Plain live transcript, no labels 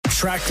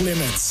Track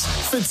Limits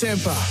for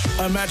Temper,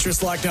 a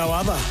mattress like no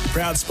other.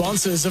 Proud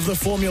sponsors of the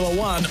Formula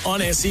One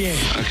on SEN.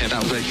 OK,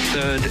 that was a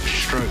third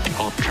stroke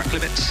on Track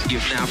Limits.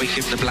 You've now been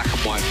given the black and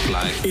white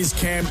flag. Is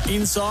Cam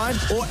inside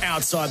or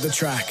outside the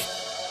track?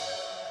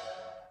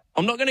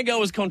 I'm not going to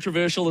go as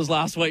controversial as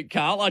last week,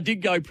 Carl. I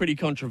did go pretty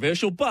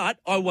controversial, but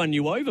I won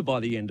you over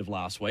by the end of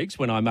last week's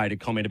when I made a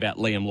comment about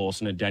Liam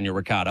Lawson and Daniel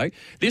Ricciardo.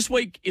 This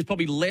week is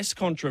probably less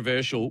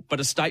controversial,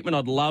 but a statement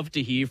I'd love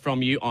to hear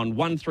from you on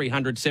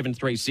 1300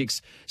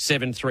 736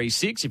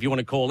 736 if you want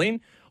to call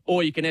in,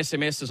 or you can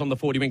SMS us on the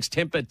 40 Winks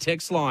Temper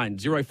text line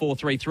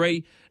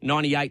 0433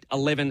 98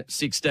 11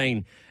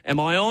 16. Am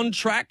I on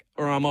track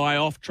or am I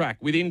off track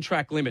within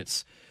track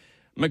limits?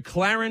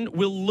 McLaren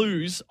will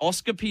lose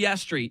Oscar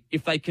Piastri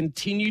if they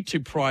continue to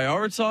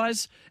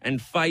prioritise and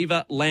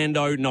favour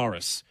Lando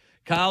Norris.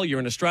 Carl,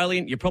 you're an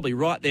Australian. You're probably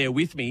right there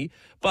with me.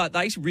 But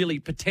they really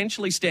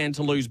potentially stand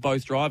to lose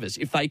both drivers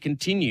if they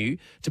continue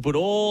to put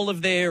all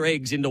of their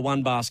eggs into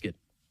one basket.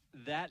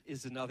 That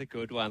is another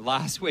good one.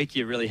 Last week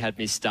you really had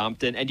me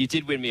stumped, and you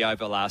did win me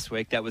over last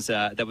week. That was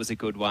a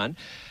good one.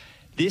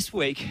 This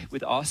week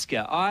with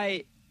Oscar,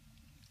 I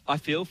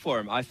feel for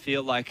him. I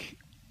feel like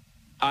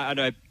I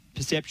know.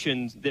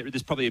 Perception,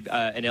 there's probably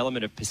an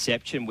element of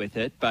perception with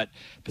it, but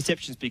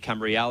perceptions become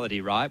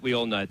reality, right? We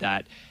all know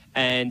that.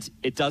 And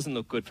it doesn't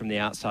look good from the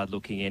outside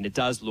looking in. It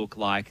does look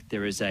like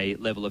there is a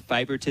level of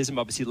favouritism.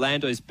 Obviously,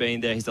 Lando's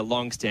been there. He's a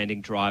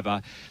long-standing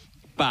driver.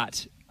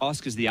 But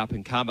Oscar's the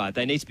up-and-comer.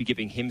 They need to be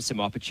giving him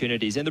some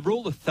opportunities. And the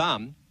rule of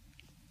thumb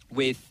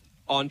with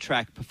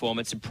on-track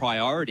performance and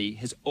priority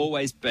has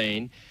always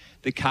been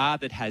the car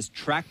that has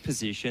track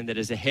position, that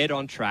is ahead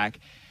on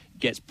track,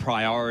 gets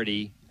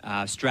priority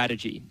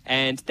strategy,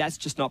 and that's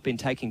just not been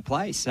taking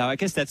place. So I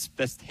guess that's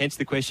hence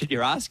the question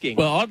you're asking.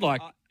 Well, I'd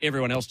like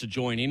everyone else to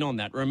join in on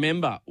that.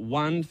 Remember,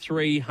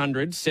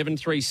 1300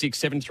 736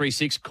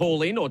 736.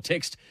 Call in or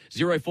text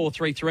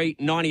 0433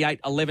 98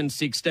 11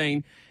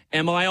 16.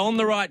 Am I on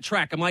the right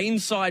track? Am I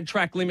inside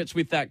track limits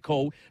with that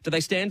call? Do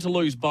they stand to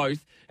lose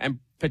both? And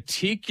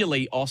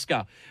particularly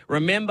Oscar.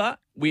 Remember,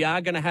 we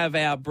are going to have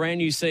our brand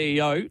new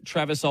CEO,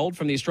 Travis Auld,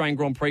 from the Australian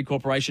Grand Prix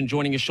Corporation,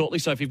 joining us shortly.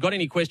 So if you've got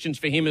any questions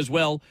for him as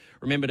well,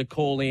 remember to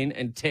call in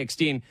and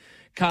text in.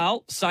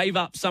 Carl, save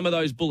up some of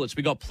those bullets.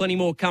 We've got plenty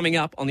more coming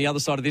up on the other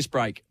side of this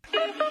break.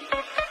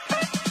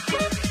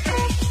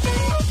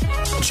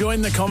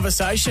 Join the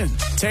conversation.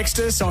 Text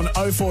us on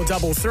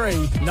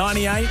 0433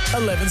 98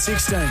 11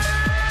 16.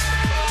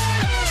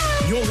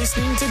 You're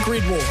listening to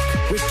Grid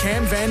Walk with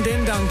Cam van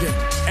den Duncan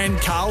and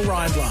Carl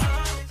Reindler.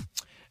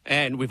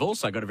 And we've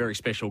also got a very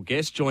special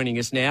guest joining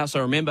us now.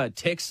 So remember,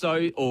 text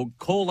or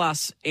call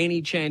us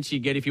any chance you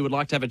get if you would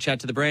like to have a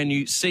chat to the brand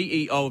new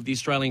CEO of the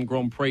Australian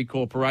Grand Prix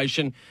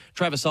Corporation,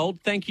 Travis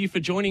Auld. Thank you for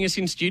joining us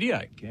in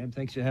studio. Cam,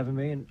 thanks for having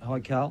me, and hi,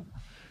 Carl.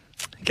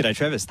 G'day,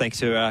 Travis. Thanks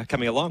for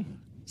coming along.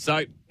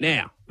 So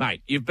now,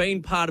 mate, you've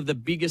been part of the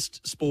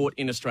biggest sport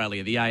in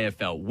Australia, the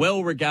AFL.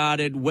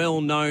 Well-regarded,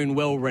 well-known,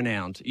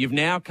 well-renowned. You've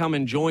now come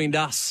and joined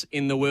us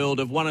in the world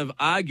of one of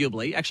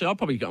arguably, actually,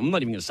 I'm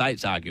not even going to say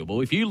it's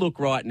arguable. If you look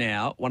right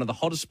now, one of the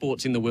hottest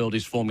sports in the world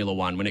is Formula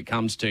One when it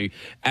comes to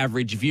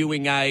average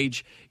viewing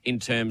age, in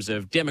terms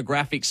of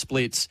demographic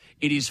splits.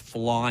 It is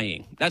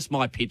flying. That's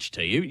my pitch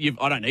to you.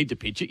 I don't need to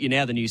pitch it. You're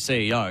now the new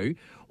CEO.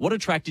 What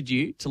attracted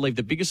you to leave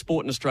the biggest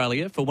sport in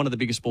Australia for one of the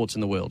biggest sports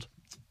in the world?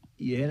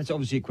 Yeah, and it's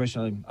obviously a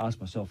question I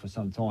asked myself for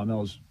some time. I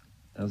was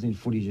in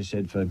footy, as you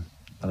said, for,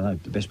 I don't know,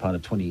 the best part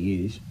of 20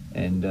 years.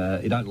 And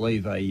you don't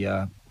leave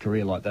a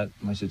career like that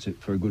unless it's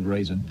for a good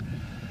reason.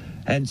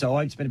 And so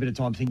I spent a bit of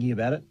time thinking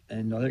about it,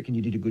 and I reckon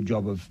you did a good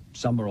job of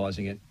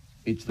summarising it.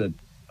 It's the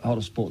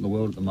hottest sport in the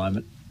world at the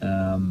moment.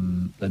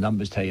 The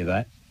numbers tell you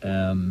that.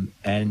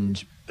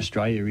 And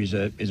Australia is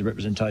a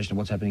representation of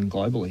what's happening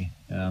globally.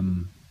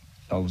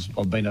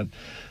 I've been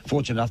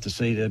fortunate enough to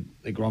see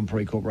the Grand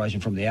Prix Corporation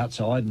from the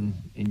outside and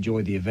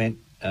enjoy the event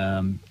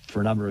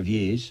for a number of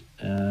years.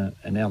 And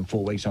now I'm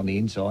 4 weeks on the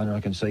inside, and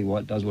I can see why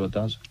it does what it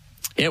does.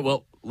 Yeah,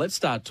 well, let's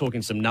start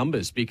talking some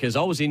numbers, because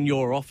I was in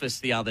your office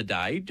the other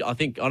day.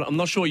 I'm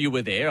not sure you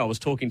were there. I was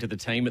talking to the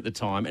team at the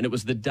time, and it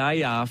was the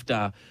day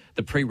after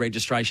the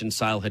pre-registration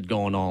sale had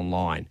gone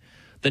online.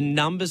 The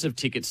numbers of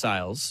ticket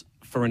sales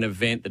for an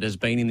event that has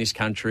been in this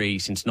country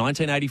since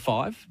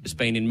 1985, it's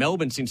been in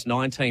Melbourne since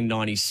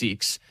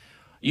 1996.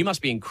 You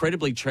must be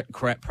incredibly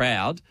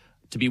proud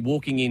to be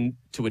walking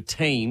into a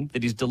team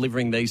that is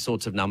delivering these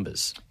sorts of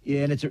numbers.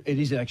 Yeah, and it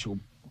is an actual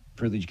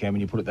privilege, Cam,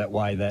 when you put it that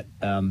way, that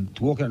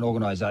to walk in an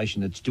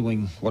organisation that's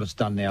doing what it's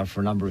done now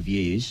for a number of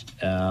years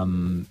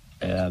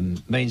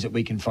means that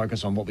we can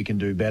focus on what we can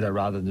do better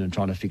rather than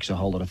trying to fix a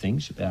whole lot of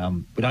things.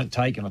 We don't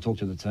take, and I talk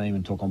to the team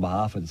and talk on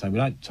behalf of the team, we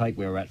don't take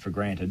where we're at for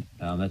granted.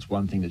 That's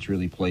one thing that's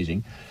really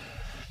pleasing.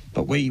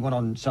 But we went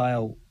on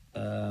sale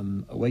a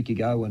week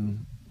ago,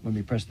 and when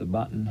we pressed the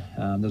button,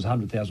 there was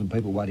 100,000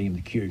 people waiting in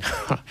the queue.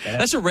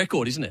 That's a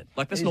record, isn't it?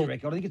 Like, that's not a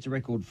record. I think it's a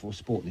record for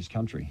sport in this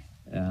country.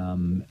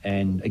 And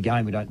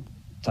again, we don't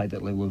take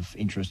that level of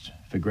interest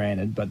for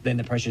granted, but then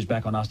the pressure's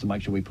back on us to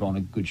make sure we put on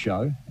a good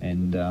show,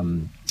 and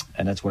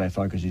that's what our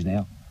focus is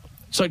now.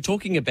 So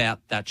talking about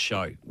that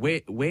show,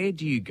 where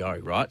do you go,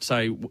 right?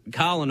 So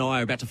Carl and I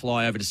are about to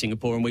fly over to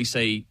Singapore and we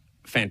see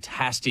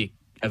fantastic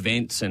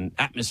events and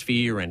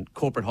atmosphere and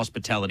corporate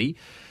hospitality.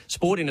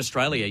 Sport in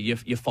Australia,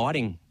 you're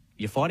fighting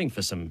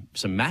for some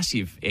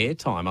massive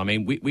airtime. I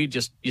mean,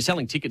 you're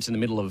selling tickets in the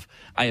middle of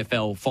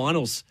AFL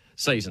finals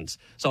seasons.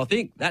 So I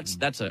think that's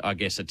I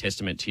guess a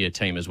testament to your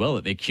team as well,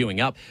 that they're queuing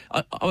up.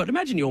 I would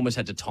imagine you almost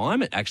had to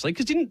time it, actually,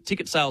 because didn't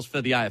ticket sales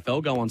for the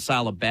AFL go on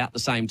sale about the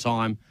same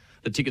time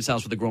the ticket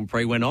sales for the Grand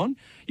Prix went on?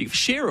 Your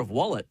share of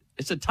wallet,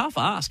 it's a tough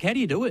ask. How do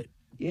you do it?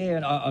 Yeah,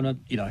 and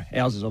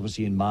ours is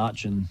obviously in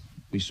March, and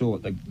we saw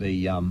what the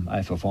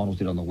AFL finals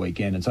did on the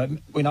weekend. And so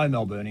we know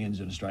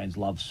Melburnians and Australians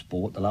love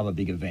sport. They love a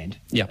big event.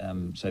 Yeah.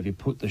 So if you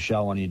put the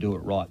show on and you do it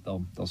right,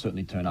 they'll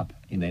certainly turn up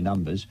in their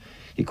numbers.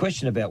 Your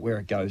question about where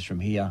it goes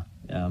from here,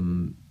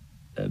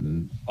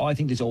 I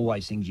think there's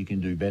always things you can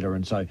do better.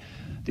 And so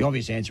the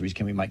obvious answer is,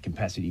 can we make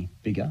capacity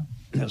bigger?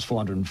 It was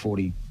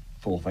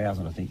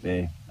 444,000, I think,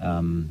 there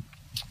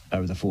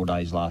over the 4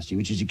 days last year,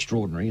 which is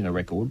extraordinary in a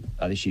record,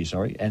 this year,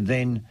 sorry. And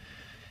then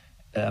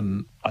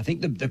I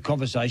think the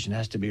conversation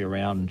has to be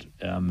around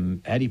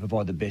how do you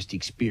provide the best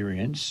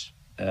experience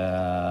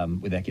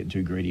without getting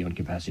too greedy on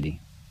capacity.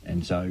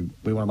 And so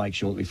we want to make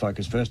sure that we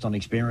focus first on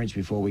experience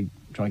before we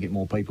try and get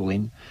more people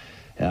in.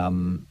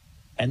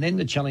 And then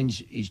the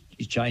challenge is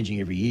changing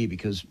every year,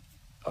 because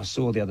I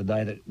saw the other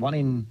day that one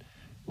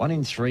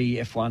in three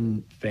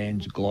F1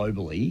 fans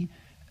globally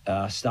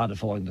started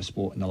following the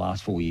sport in the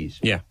last 4 years.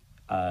 Yeah.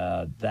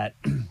 That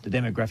the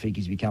demographic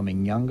is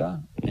becoming younger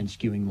and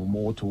skewing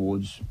more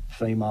towards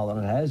female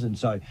than it has. And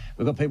so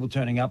we've got people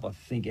turning up. I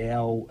think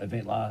our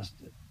event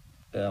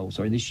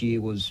this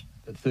year was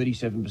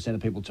 37%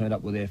 of people turned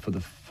up were there for the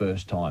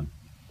first time.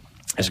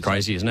 It's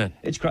crazy, isn't it?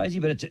 It's crazy,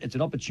 but it's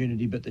an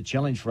opportunity. But the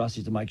challenge for us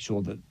is to make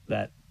sure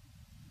that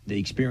the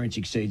experience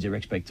exceeds their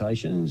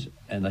expectations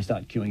and they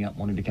start queuing up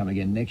wanting to come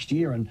again next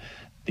year. And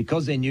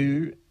because they're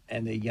new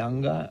and they're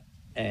younger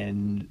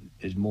and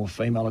there's more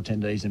female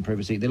attendees than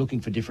previously, they're looking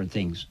for different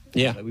things.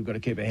 Yeah. So we've got to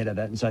keep ahead of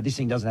that. And so this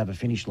thing doesn't have a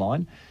finish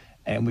line.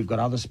 And we've got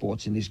other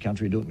sports in this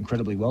country who do it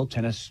incredibly well.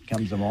 Tennis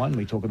comes to mind.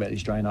 We talk about the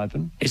Australian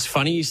Open. It's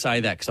funny you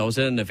say that, because I was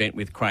at an event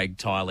with Craig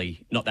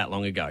Tiley not that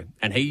long ago,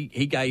 and he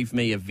gave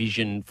me a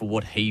vision for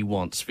what he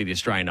wants for the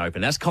Australian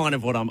Open. That's kind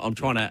of what I'm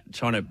trying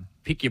to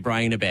pick your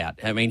brain about.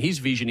 I mean, his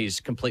vision is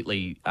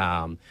completely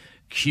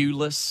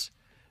queueless,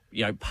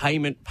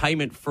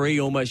 payment free,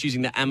 almost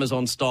using the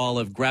Amazon style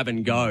of grab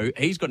and go.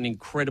 He's got an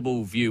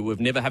incredible view of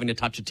never having to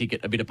touch a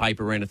ticket, a bit of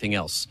paper or anything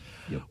else.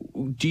 Yep.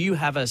 Do you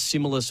have a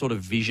similar sort of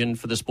vision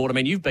for the sport? I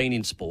mean, you've been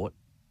in sport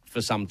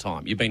for some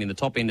time. You've been in the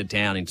top end of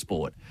town in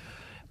sport.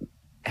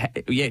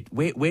 Yeah,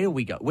 where do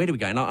we go? Where do we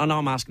go? And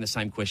I'm asking the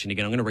same question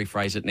again. I'm going to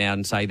rephrase it now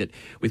and say that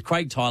with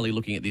Craig Tiley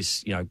looking at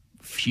this,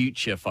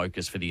 future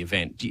focus for the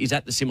event, is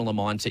that the similar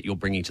mindset you're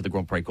bringing to the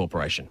Grand Prix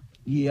Corporation?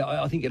 Yeah,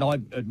 I think, and I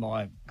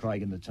admire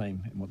Craig and the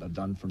team and what they've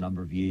done for a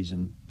number of years,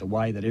 and the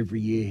way that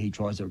every year he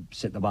tries to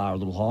set the bar a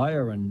little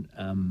higher, and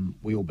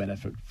we all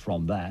benefit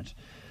from that.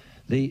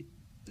 The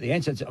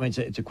answer,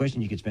 it's a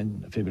question you could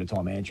spend a fair bit of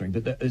time answering,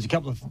 but there's a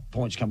couple of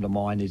points come to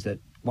mind. Is that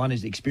one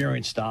is the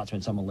experience starts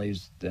when someone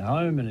leaves their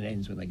home and it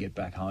ends when they get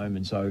back home,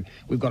 and so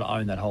we've got to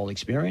own that whole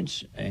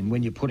experience. And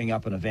when you're putting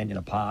up an event in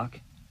a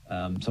park,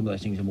 some of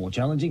those things are more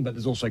challenging, but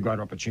there's also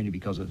greater opportunity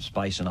because of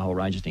space and a whole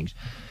range of things.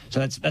 So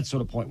that's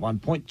sort of point one.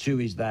 Point two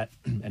is that,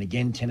 and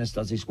again, tennis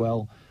does this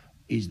well,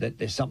 is that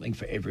there's something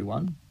for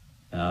everyone.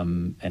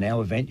 And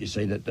our event, you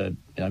see that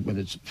whether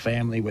it's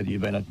family, whether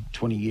you've been a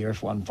 20-year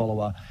F1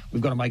 follower,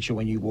 we've got to make sure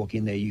when you walk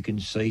in there, you can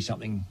see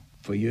something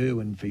for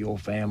you and for your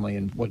family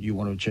and what you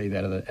want to achieve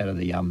out of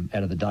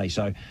the day.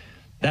 So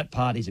that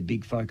part is a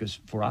big focus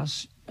for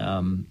us.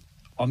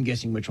 I'm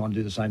guessing we're trying to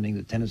do the same thing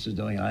that tennis is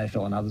doing, and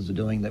AFL and others are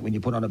doing, that when you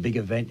put on a big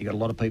event, you've got a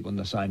lot of people in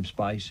the same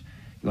space.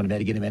 You want to be able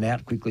to get them in and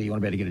out quickly. You want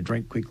to be able to get a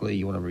drink quickly.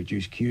 You want to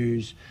reduce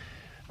queues.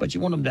 But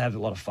you want them to have a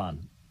lot of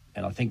fun.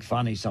 And I think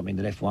fun is something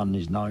that F1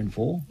 is known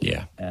for.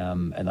 Yeah.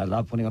 And they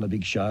love putting on a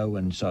big show.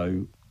 And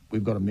so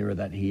we've got to mirror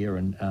that here.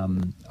 And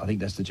I think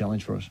that's the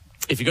challenge for us.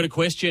 If you've got a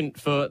question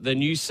for the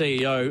new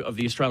CEO of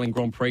the Australian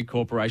Grand Prix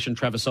Corporation,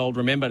 Travis Auld,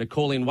 remember to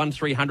call in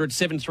 1300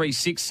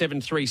 736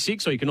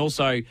 736, or you can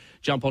also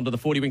jump onto the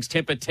 40 Winks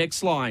Temper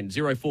text line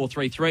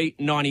 0433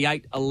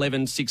 98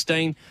 11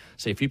 16.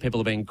 See, a few people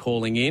have been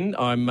calling in.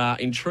 I'm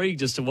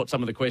intrigued as to what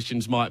some of the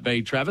questions might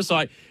be, Travis.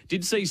 I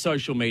did see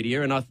social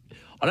media, and I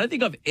don't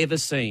think I've ever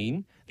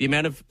seen the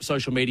amount of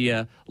social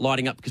media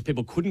lighting up because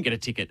people couldn't get a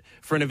ticket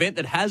for an event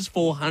that has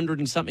 400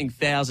 and something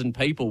thousand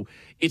people.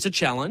 It's a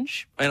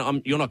challenge,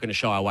 and you're not going to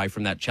shy away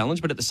from that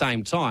challenge, but at the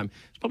same time,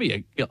 it's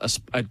probably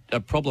a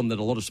problem that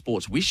a lot of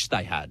sports wish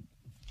they had.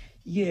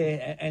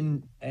 Yeah,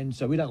 and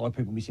so we don't like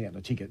people missing out on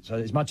a ticket. So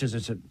as much as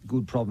it's a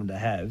good problem to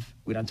have,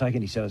 we don't take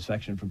any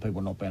satisfaction from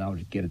people not being able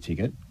to get a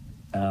ticket.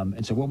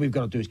 And so what we've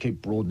got to do is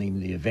keep broadening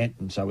the event.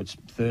 And so it's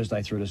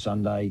Thursday through to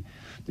Sunday.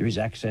 There is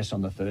access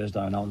on the Thursday.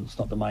 I know it's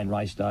not the main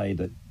race day,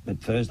 but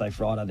Thursday,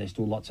 Friday, there's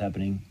still lots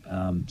happening.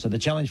 So the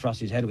challenge for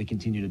us is how do we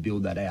continue to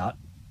build that out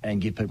and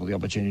give people the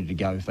opportunity to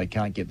go if they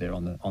can't get there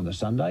on the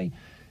Sunday.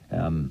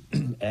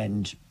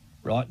 And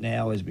right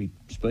now, as we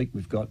speak,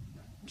 we've got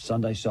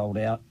Sunday sold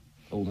out,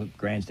 all the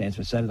grandstands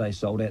for Saturday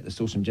sold out. There's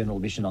still some general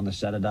admission on the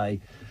Saturday,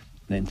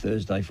 and then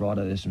Thursday,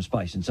 Friday, there's some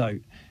space. And so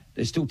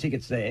there's still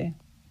tickets there,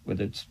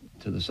 whether it's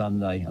to the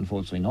Sunday,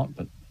 unfortunately not,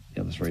 but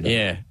the other 3 days.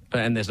 Yeah,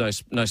 and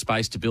there's no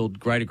space to build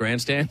greater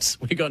grandstands.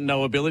 We got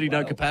no ability,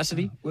 no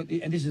capacity. Well,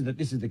 and this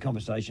is the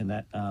conversation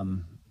that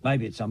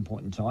maybe at some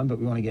point in time, but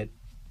we want to get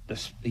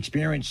the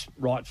experience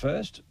right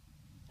first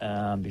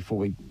before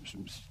we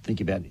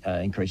think about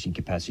increasing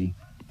capacity.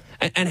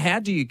 And how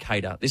do you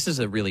cater? This is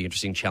a really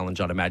interesting challenge,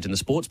 I'd imagine. The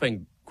sport's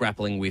been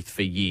grappling with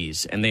for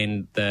years, and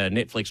then the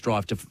Netflix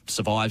Drive to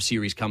Survive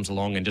series comes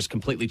along and just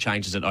completely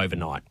changes it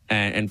overnight,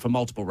 and for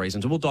multiple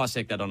reasons. And we'll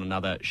dissect that on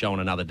another show on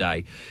another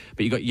day.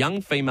 But you've got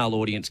young female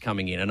audience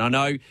coming in, and I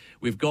know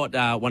we've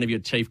got one of your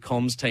chief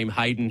comms team,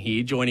 Hayden,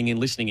 here joining in,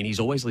 listening, and he's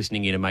always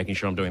listening in and making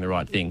sure I'm doing the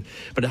right thing.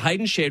 But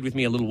Hayden shared with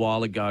me a little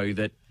while ago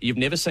that you've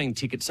never seen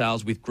ticket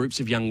sales with groups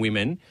of young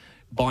women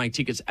buying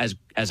tickets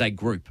as a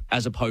group,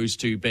 as opposed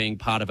to being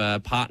part of a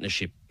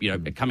partnership,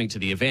 coming to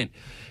the event.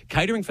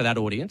 Catering for that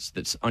audience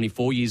that's only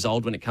 4 years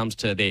old when it comes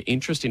to their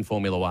interest in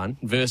Formula One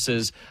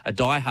versus a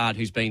diehard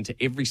who's been to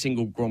every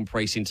single Grand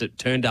Prix since it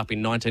turned up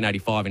in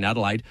 1985 in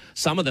Adelaide,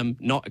 some of them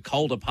not at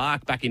Calder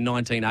Park back in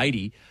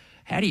 1980.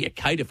 How do you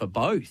cater for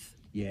both?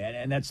 Yeah,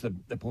 and that's the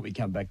point we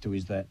come back to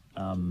is that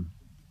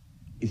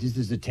if this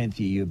is the 10th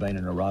year you've been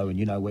in a row and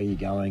you know where you're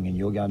going and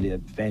you're going to a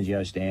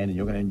Fangio stand and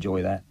you're going to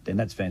enjoy that, then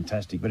that's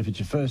fantastic. But if it's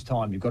your first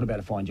time, you've got to be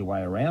able to find your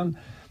way around.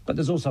 But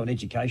there's also an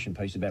education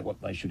piece about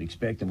what they should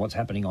expect and what's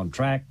happening on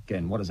track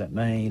and what does that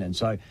mean. And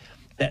so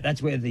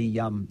that's where the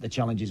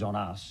challenge is on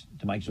us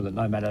to make sure that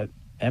no matter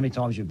how many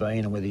times you've been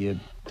and whether you're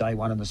day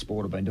one in the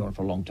sport or been doing it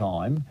for a long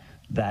time,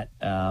 that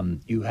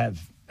you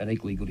have an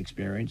equally good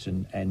experience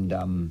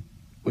and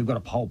we've got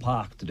a whole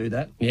park to do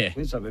that. Yeah.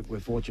 So we're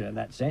fortunate in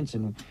that sense,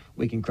 and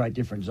we can create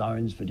different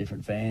zones for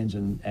different fans,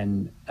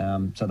 and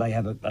so they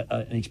have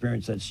an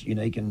experience that's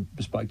unique and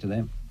bespoke to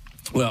them.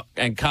 Well,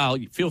 and Carl,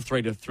 feel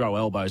free to throw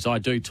elbows. I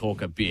do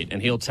talk a bit, and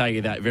he'll tell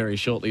you that very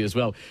shortly as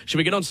well. Should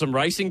we get on some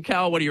racing,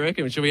 Carl? What do you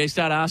reckon? Should we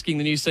start asking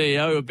the new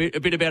CEO a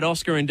bit about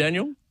Oscar and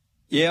Daniel?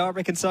 Yeah, I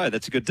reckon so.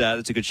 That's a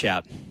good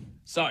shout.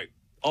 So,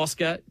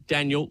 Oscar,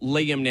 Daniel,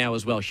 Liam now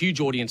as well. Huge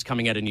audience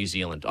coming out of New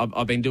Zealand.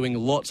 I've been doing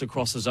lots of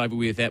crosses over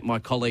with my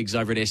colleagues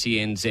over at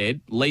SENZ.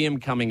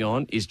 Liam coming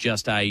on is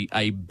just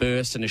a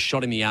burst and a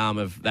shot in the arm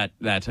of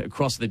that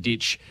across the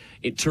ditch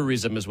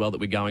tourism as well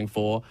that we're going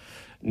for.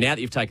 Now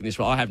that you've taken this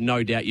role, I have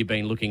no doubt you've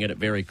been looking at it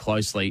very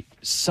closely.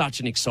 Such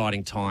an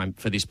exciting time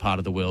for this part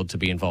of the world to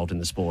be involved in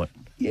the sport.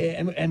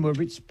 Yeah, and we're a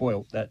bit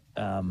spoilt that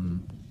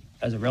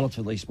as a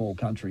relatively small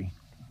country,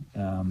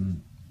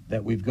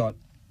 that we've got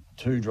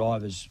 2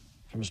 drivers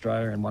from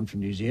Australia and 1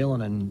 from New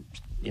Zealand, and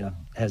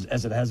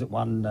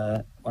one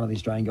of the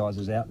Australian guys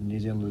is out and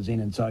New Zealanders in,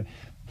 and so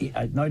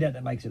no doubt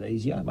that makes it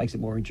easier, it makes it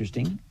more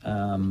interesting,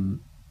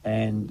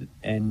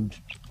 and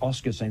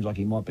Oscar seems like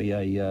he might be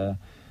a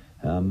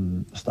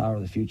star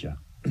of the future,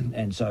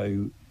 and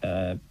so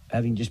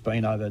having just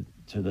been over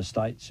to the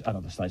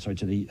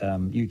to the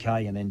UK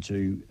and then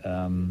to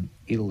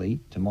Italy,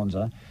 to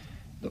Monza.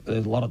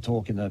 There's a lot of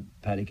talk in the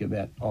paddock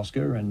about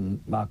Oscar,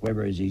 and Mark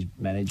Webber is his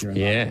manager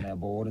and Mark on our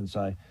board, and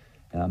so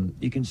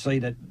you can see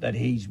that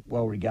he's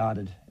well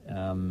regarded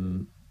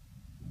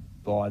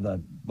by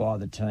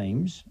the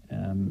teams. So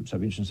it'll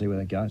be interesting to see where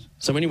that goes.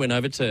 So when you went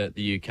over to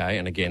the UK,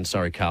 and again,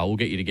 sorry, Carl, we'll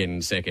get you to get in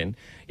a second.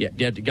 Yeah,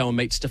 you had to go and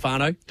meet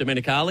Stefano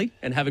Domenicali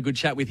and have a good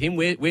chat with him.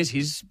 Where's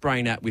his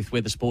brain at with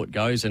where the sport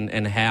goes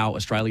and how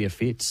Australia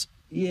fits?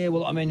 Yeah,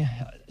 well, I mean,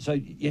 so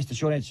yes, the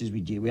short answer is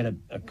we did. We had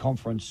a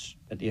conference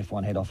at the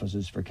F1 head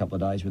offices for a couple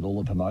of days with all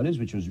the promoters,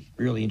 which was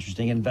really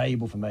interesting and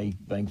valuable for me,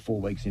 being 4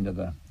 weeks into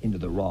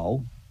the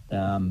role.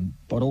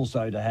 But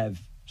also to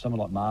have someone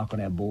like Mark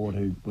on our board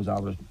who was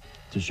able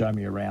to show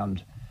me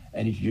around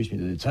and introduce me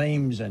to the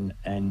teams and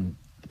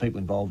the people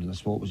involved in the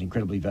sport was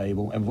incredibly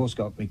valuable. And we've also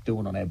got Mick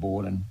Doohan on our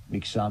board, and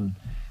Mick's son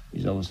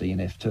is obviously in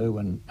F2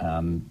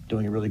 and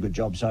doing a really good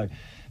job. So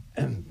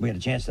we had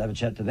a chance to have a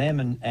chat to them,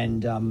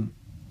 and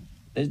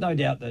there's no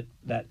doubt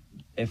that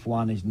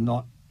F1 is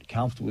not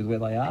comfortable with where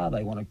they are.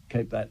 They want to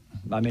keep that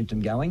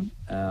momentum going,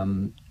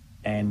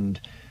 and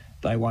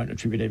they won't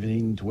attribute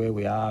everything to where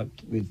we are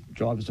with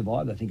Drive to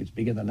Survive. They think it's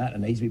bigger than that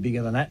and needs to be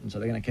bigger than that, and so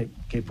they're going to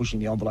keep pushing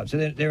the envelope. So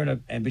they're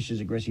an ambitious,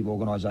 aggressive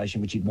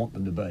organisation, which you'd want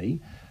them to be.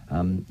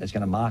 That's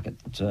going to market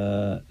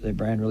their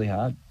brand really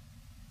hard.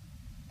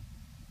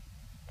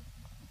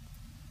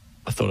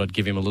 I thought I'd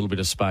give him a little bit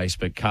of space,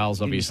 but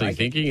Carl's obviously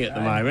thinking at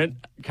the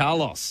moment.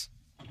 Carlos.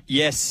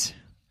 Yes.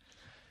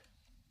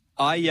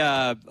 To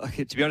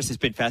be honest, it's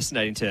been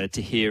fascinating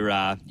to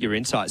hear your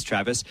insights,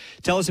 Travis.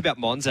 Tell us about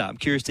Monza. I'm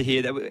curious to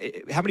hear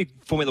that. How many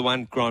Formula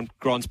One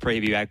Grands Prix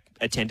have you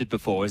attended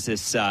before? Is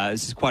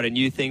this quite a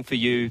new thing for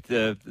you,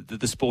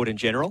 the sport in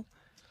general?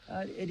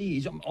 It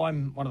is.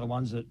 I'm one of the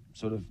ones that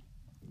sort of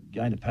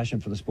gained a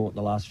passion for the sport in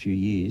the last few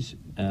years.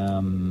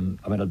 I mean,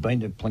 I'd been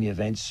to plenty of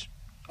events,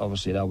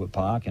 obviously at Albert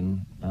Park,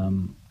 and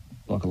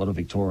like a lot of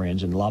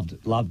Victorians, and loved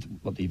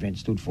what the event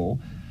stood for.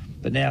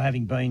 But now,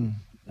 having been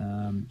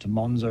to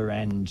Monza,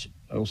 and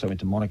I also went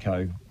to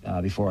Monaco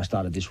before I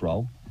started this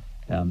role.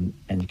 And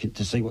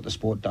to see what the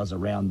sport does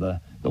around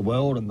the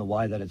world and the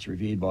way that it's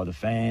revered by the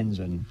fans,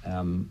 and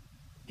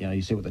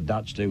you see what the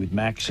Dutch do with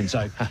Max, and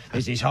so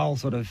there's this whole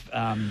sort of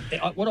I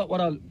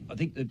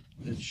think the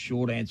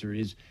short answer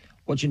is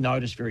what you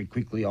notice very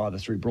quickly, either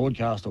through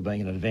broadcast or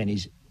being at an event,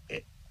 is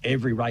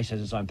every race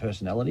has its own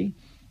personality.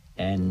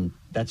 And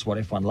that's what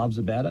F1 loves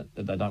about it,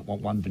 that they don't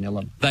want one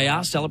vanilla. They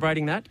are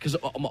celebrating that, because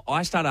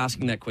I start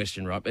asking that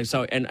question, right?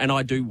 So, and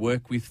I do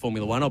work with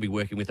Formula One. I'll be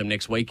working with them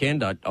next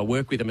weekend. I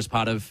work with them as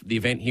part of the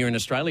event here in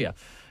Australia.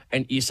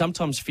 And you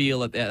sometimes feel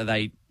that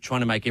they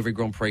trying to make every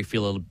Grand Prix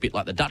feel a bit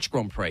like the Dutch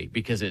Grand Prix,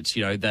 because it's,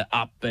 the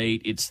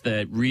upbeat, it's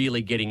the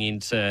really getting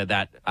into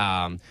that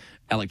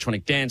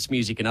electronic dance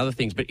music and other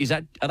things. But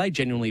are they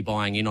genuinely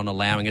buying in on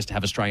allowing us to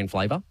have Australian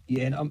flavour?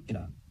 Yeah, and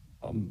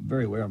I'm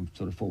very aware I'm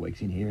sort of 4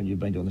 weeks in here, and you've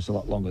been doing this a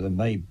lot longer than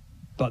me.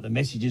 But the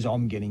messages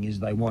I'm getting is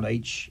they want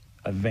each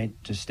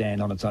event to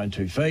stand on its own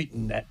 2 feet,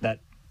 and that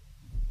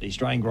the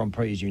Australian Grand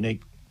Prix is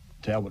unique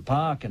to Albert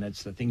Park, and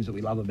it's the things that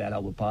we love about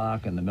Albert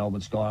Park and the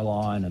Melbourne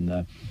skyline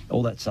and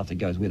all that stuff that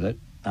goes with it.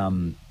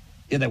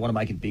 They want to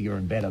make it bigger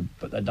and better,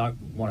 but they don't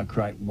want to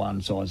create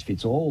one size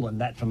fits all.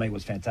 And that for me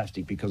was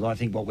fantastic, because I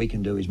think what we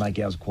can do is make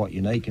ours quite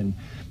unique, and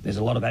there's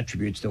a lot of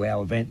attributes to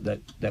our event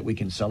that we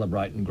can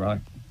celebrate and grow.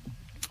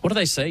 What do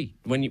they see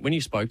when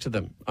you spoke to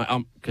them?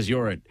 Because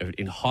you're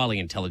a highly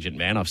intelligent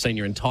man. I've seen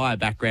your entire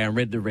background,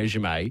 read the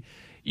resume.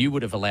 You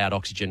would have allowed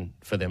Oxygen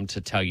for them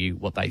to tell you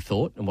what they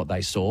thought and what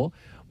they saw.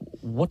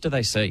 What do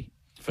they see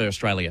for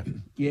Australia?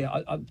 Yeah,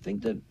 I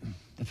think that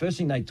the first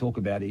thing they talk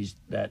about is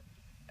that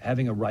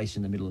having a race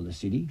in the middle of the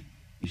city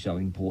is so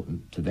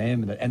important to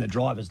them, and the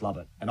drivers love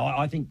it. And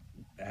I think,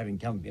 having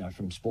come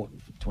from sport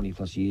for 20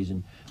 plus years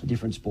and a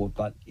different sport,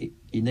 but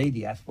you need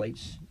the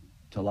athletes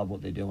to love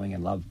what they're doing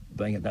and love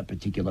being at that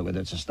particular, whether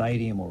it's a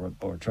stadium or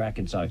a track.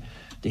 And so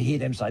to hear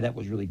them say that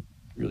was really,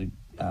 really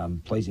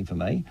pleasing for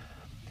me.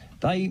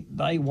 They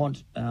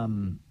want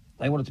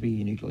it to be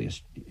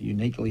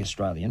uniquely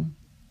Australian.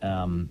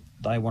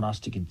 They want us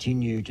to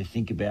continue to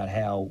think about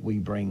how we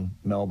bring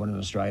Melbourne and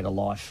Australia to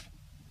life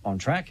on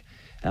track.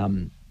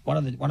 One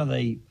of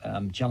the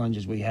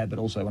challenges we have, but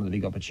also one of the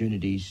big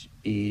opportunities,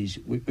 is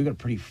we've got a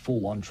pretty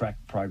full on-track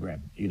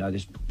program. You know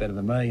this better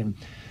than me,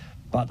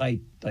 but they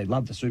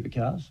love the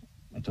supercars.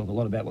 They talk a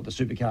lot about what the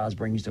supercars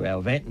brings to our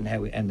event and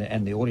how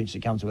and the audience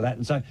that comes with that.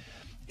 And so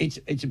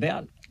it's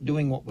about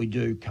doing what we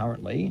do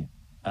currently,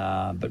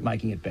 but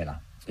making it better.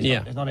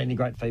 There's not any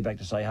great feedback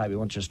to say, hey, we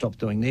want you to stop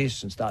doing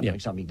this and start doing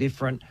something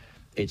different.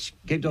 It's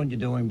keep doing what you're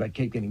doing, but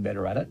keep getting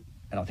better at it.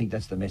 And I think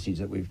that's the message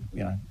that we've,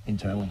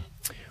 internally.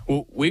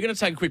 Well, we're going to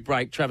take a quick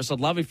break. Travis, I'd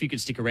love if you could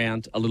stick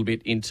around a little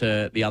bit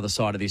into the other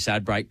side of this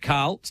ad break.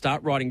 Carl,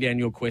 start writing down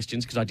your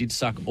questions, because I did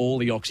suck all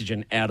the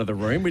oxygen out of the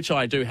room, which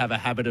I do have a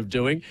habit of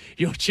doing.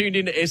 You're tuned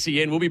in to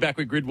SEN. We'll be back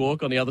with Grid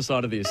Walk on the other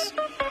side of this.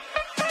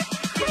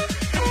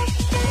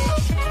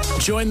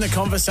 Join the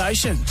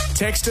conversation.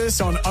 Text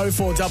us on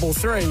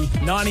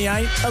 0433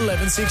 98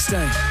 11 16.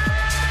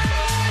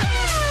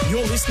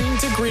 You're listening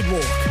to Grid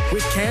Walk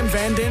with Cam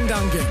Van Den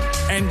Duncan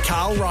and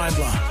Carl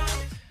Reindler.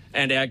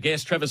 And our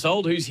guest, Travis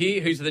Auld, who's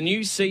here, who's the new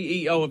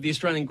CEO of the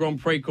Australian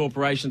Grand Prix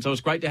Corporation. So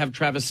it's great to have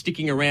Travis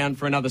sticking around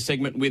for another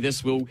segment with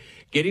us. We'll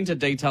get into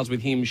details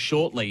with him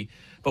shortly.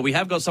 But we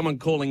have got someone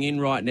calling in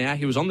right now.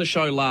 He was on the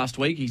show last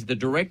week. He's the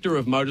Director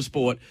of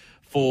Motorsport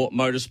for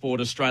Motorsport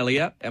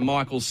Australia, and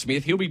Michael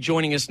Smith. He'll be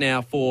joining us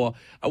now for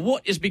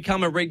what has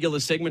become a regular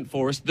segment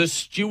for us, the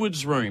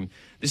Stewards Room.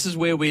 This is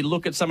where we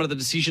look at some of the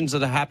decisions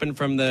that have happened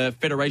from the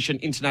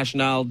Fédération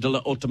Internationale de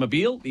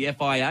l'Automobile, the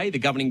FIA, the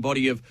governing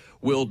body of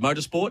world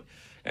motorsport,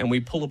 and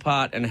we pull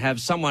apart and have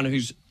someone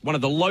who's one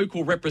of the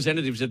local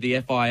representatives of the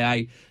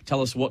FIA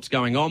tell us what's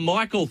going on.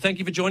 Michael, thank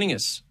you for joining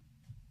us.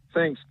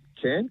 Thanks,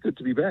 Ken. Good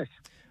to be back.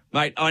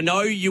 Mate, I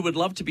know you would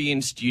love to be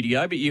in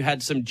studio, but you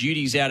had some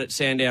duties out at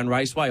Sandown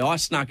Raceway. I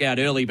snuck out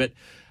early, but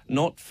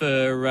not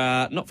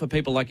for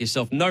people like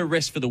yourself. No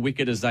rest for the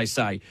wicked, as they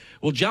say.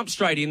 We'll jump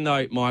straight in,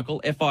 though,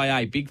 Michael.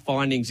 FIA, big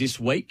findings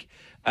this week.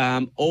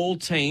 All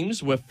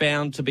teams were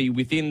found to be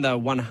within the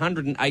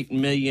 £108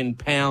 million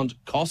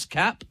cost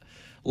cap.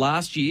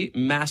 Last year,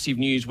 massive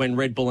news when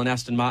Red Bull and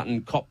Aston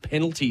Martin copped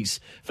penalties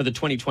for the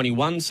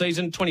 2021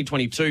 season.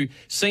 2022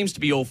 seems to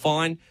be all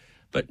fine.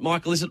 But,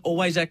 Michael, is it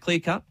always that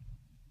clear-cut?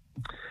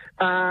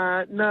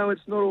 No,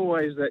 it's not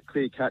always that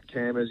clear-cut,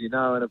 Cam, as you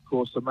know. And, of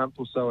course, a month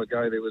or so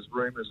ago, there was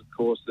rumours, of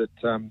course, that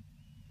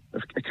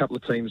a couple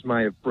of teams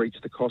may have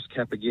breached the cost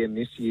cap again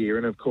this year.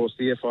 And, of course,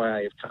 the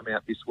FIA have come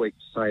out this week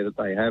to say that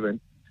they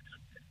haven't.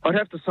 I'd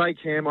have to say,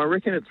 Cam, I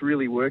reckon it's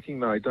really working,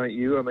 though, don't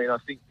you? I mean, I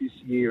think this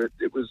year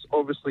it was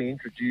obviously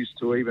introduced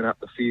to even up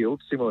the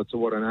field, similar to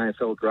what an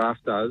AFL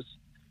draft does.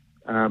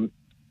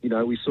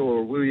 We saw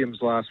a Williams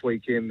last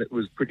weekend that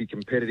was pretty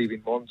competitive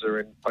in Monza,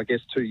 and I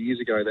guess 2 years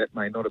ago that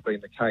may not have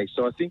been the case.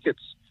 So I think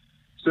it's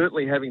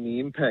certainly having the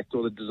impact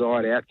or the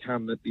desired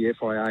outcome that the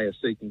FIA are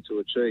seeking to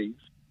achieve.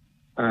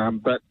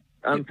 But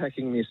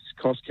unpacking this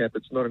cost cap,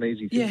 it's not an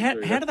easy thing. Yeah,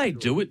 to do. how do they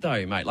do it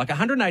though, mate? Like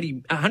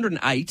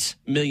 108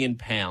 million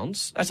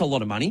pounds. That's a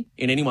lot of money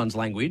in anyone's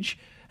language.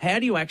 How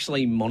do you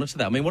actually monitor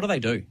that? I mean, what do they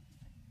do?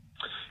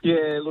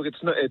 Yeah, look,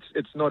 it's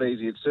not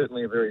easy. It's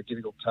certainly a very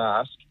difficult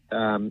task,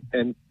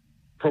 and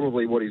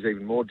probably what is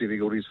even more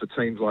difficult is for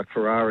teams like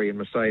Ferrari and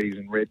Mercedes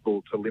and Red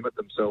Bull to limit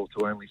themselves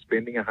to only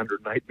spending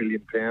 £108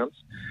 million.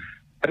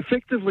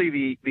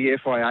 Effectively, the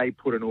FIA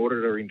put an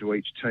auditor into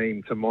each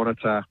team to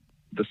monitor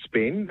the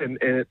spend, and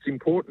it's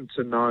important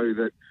to know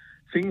that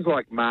things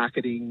like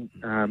marketing,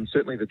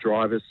 certainly the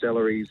drivers'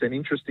 salaries, and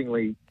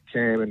interestingly,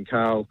 Cam and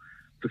Carl,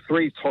 the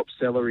three top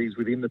salaries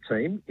within the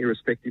team,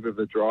 irrespective of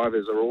the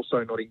drivers, are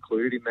also not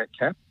included in that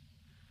cap.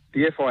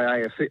 The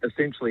FIA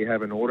essentially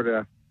have an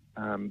auditor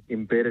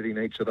embedded in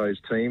each of those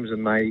teams,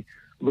 and they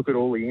look at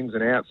all the ins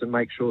and outs and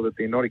make sure that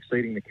they're not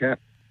exceeding the cap.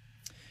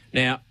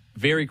 Now,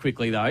 very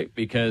quickly though,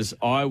 because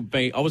I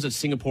was at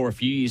Singapore a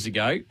few years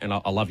ago, and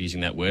I love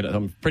using that word.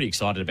 I'm pretty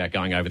excited about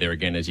going over there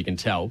again, as you can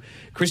tell.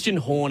 Christian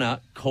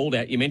Horner called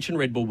out, you mentioned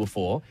Red Bull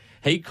before,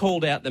 he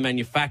called out the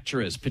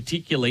manufacturers,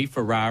 particularly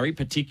Ferrari,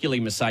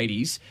 particularly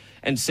Mercedes,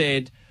 and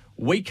said,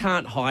 we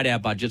can't hide our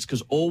budgets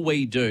because all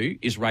we do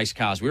is race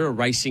cars. We're a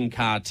racing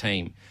car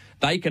team.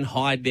 They can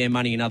hide their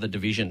money in other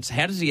divisions.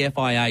 How does the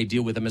FIA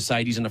deal with a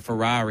Mercedes and a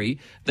Ferrari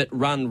that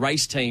run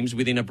race teams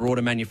within a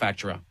broader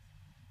manufacturer?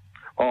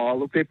 Oh,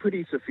 look, they're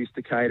pretty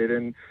sophisticated.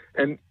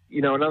 And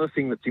you know, another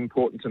thing that's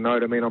important to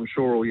note, I mean, I'm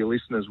sure all your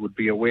listeners would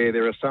be aware,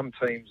 there are some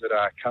teams that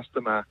are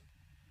customer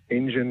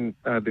engine,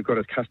 they've got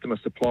a customer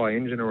supply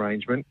engine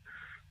arrangement.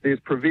 There's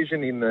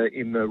provision in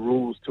the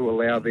rules to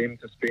allow them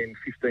to spend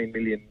 $15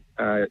 million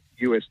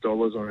US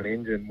dollars on an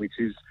engine, which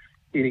is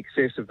in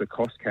excess of the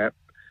cost cap.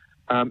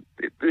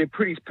 They're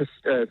pretty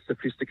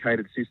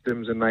sophisticated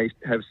systems, and they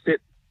have set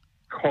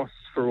costs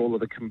for all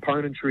of the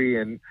componentry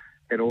and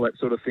all that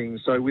sort of thing.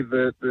 So with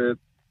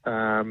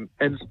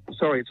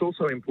it's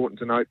also important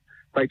to note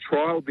they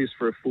trialled this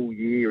for a full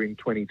year in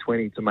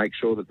 2020 to make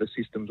sure that the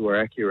systems were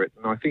accurate.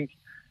 And I think,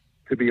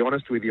 to be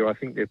honest with you, I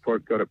think they've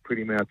got it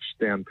pretty much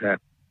down pat.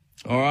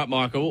 All right,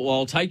 Michael. Well,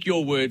 I'll take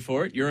your word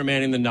for it. You're a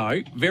man in the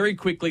know. Very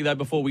quickly, though,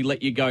 before we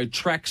let you go,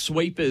 track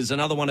sweepers,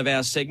 another one of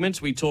our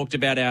segments. We talked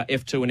about our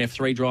F2 and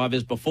F3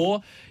 drivers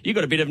before. You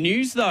got a bit of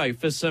news, though,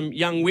 for some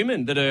young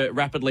women that are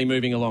rapidly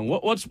moving along.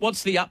 What's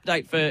the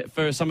update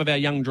for some of our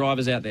young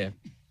drivers out there?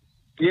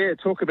 Yeah,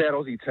 talk about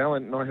Aussie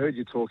talent, and I heard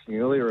you talking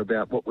earlier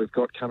about what we've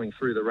got coming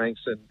through the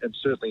ranks, and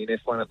certainly in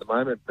F1 at the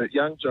moment. But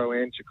young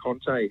Joanne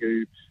Chiconte,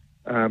 who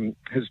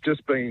has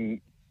just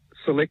been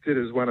selected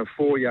as one of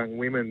 4 young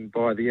women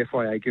by the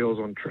FIA Girls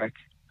on Track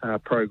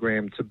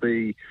program to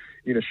be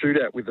in a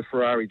shootout with the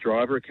Ferrari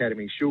Driver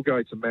Academy. She'll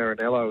go to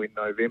Maranello in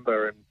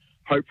November and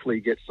hopefully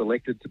get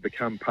selected to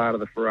become part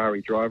of the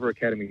Ferrari Driver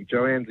Academy.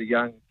 Joanne's a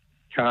young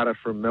karter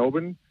from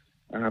Melbourne.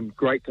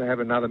 Great to have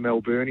another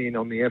Melburnian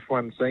on the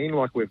F1 scene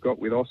like we've got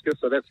with Oscar.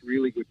 So that's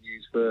really good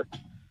news for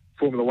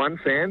Formula One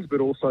fans,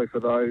 but also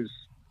for those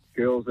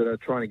girls that are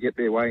trying to get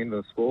their way into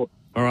the sport.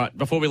 All right,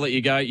 before we let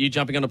you go, you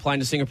jumping on a plane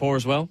to Singapore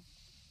as well?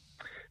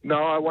 No,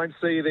 I won't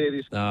see you there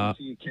this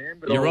year, Cam.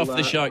 But you're off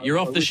the show. You're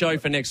off the show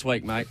for next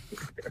week, mate.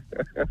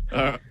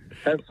 Have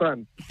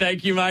fun.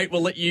 Thank you, mate.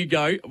 We'll let you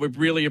go. We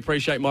really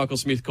appreciate Michael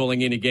Smith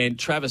calling in again.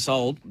 Travis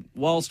Auld,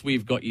 whilst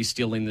we've got you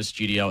still in the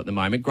studio at the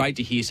moment, great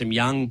to hear some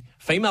young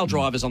female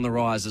drivers on the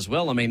rise as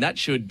well. I mean, that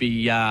should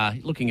be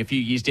looking a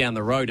few years down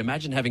the road.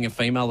 Imagine having a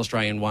female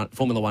Australian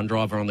Formula One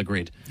driver on the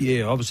grid.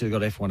 Yeah, obviously we've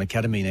got F1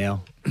 Academy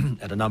now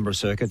at a number of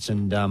circuits,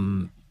 and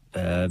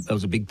that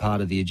was a big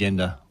part of the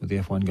agenda with the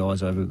F1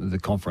 guys over the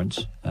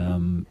conference.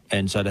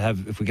 And so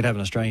if we could have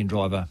an Australian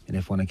driver in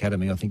F1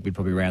 Academy, I think we'd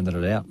probably rounded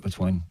it out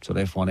between sort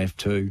of F1,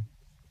 F2,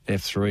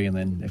 F3 and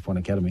then F1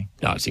 Academy.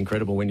 No, it's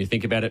incredible when you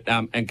think about it.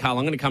 And Carl,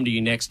 I'm going to come to you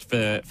next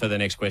for the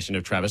next question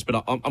of Travis,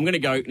 but I'm going to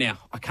go now.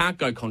 I can't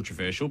go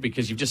controversial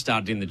because you've just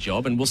started in the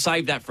job, and we'll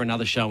save that for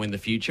another show in the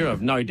future.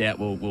 I've no doubt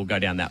we'll go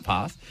down that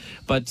path.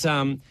 But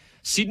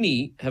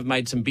Sydney have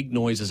made some big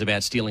noises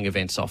about stealing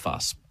events off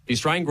us. The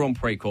Australian Grand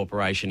Prix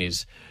Corporation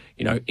is,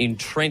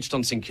 entrenched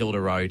on St Kilda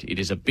Road. It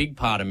is a big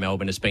part of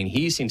Melbourne. It's been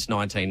here since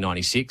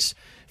 1996.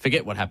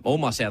 Forget what happened. All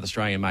my South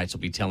Australian mates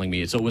will be telling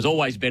me it was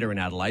always better in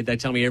Adelaide. They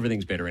tell me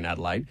everything's better in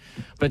Adelaide.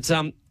 But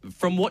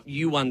from what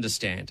you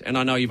understand, and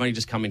I know you've only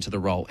just come into the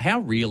role, how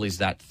real is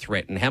that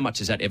threat and how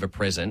much is that ever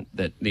present?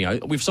 That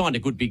we've signed a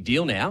good big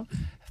deal now.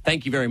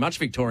 Thank you very much,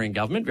 Victorian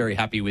government. Very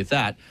happy with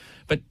that.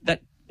 But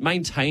that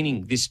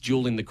maintaining this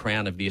jewel in the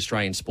crown of the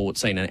Australian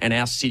sports scene and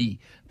our city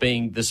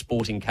being the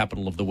sporting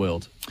capital of the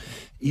world.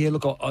 Yeah,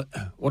 look,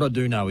 what I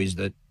do know is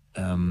that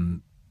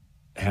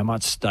how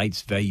much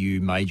states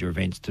value major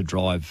events to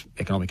drive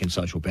economic and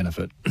social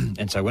benefit.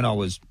 And so when I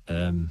was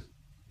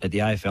at the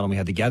AFL and we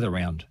had the gather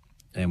round,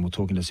 and we're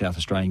talking to South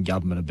Australian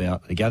government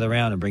about the gather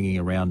round and bringing it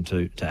around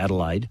to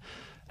Adelaide,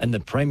 and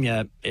the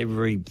Premier,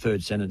 every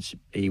third sentence,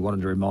 he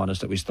wanted to remind us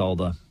that we stole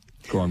the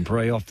Grand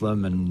Prix off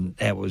them and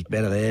how it was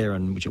better there,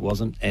 and which it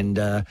wasn't. And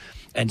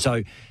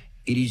so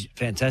it is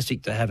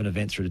fantastic to have an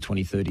event through to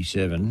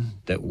 2037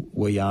 that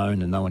we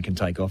own and no one can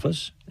take off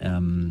us,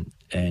 and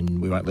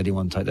we won't let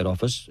anyone take that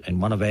off us.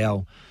 And one of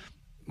our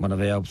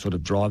sort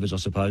of drivers, I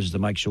suppose, is to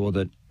make sure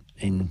that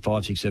in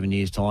 5, 6, 7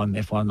 years' time,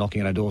 F1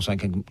 knocking on our door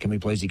saying, can we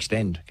please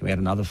extend? Can we add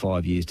another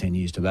 5 years, 10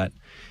 years to that?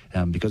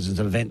 Because it's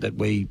an event that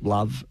we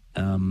love.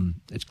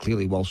 It's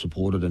clearly well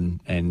supported,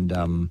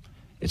 and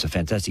it's a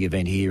fantastic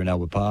event here in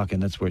Albert Park,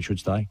 and that's where it should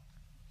stay.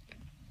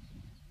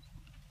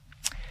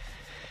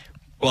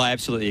 Well, I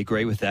absolutely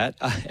agree with that.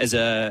 As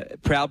a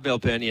proud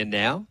Melburnian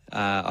now,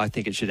 I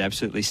think it should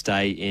absolutely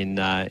stay in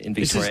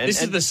Victoria.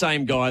 This is the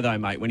same guy, though,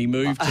 mate. When he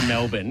moved to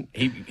Melbourne,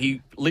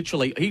 he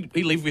literally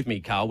lived with me,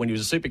 Carl, when he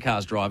was a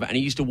supercars driver, and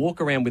he used to walk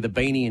around with a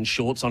beanie and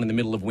shorts on in the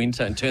middle of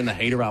winter and turn the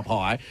heater up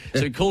high.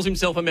 So he calls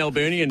himself a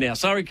Melburnian now.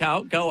 Sorry,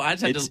 Carl. Go. I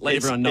just had to let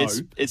everyone know.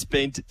 It's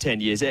been 10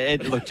 years.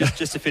 And look,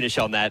 just to finish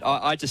on that,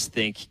 I just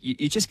think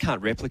you just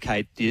can't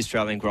replicate the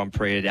Australian Grand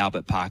Prix at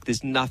Albert Park.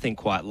 There's nothing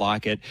quite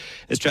like it.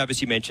 As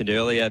Travis, you mentioned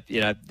earlier,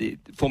 the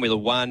Formula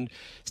One,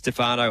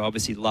 Stefano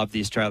obviously loved the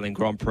Australian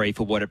Grand Prix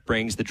for what it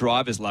brings. The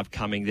drivers love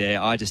coming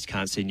there. I just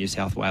can't see New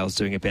South Wales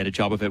doing a better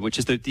job of it, which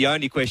is the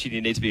only question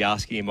you need to be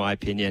asking, in my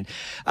opinion.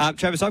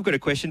 Travis, I've got a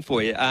question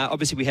for you.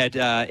 Obviously, we had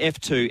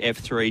F2,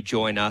 F3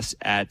 join us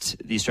at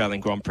the Australian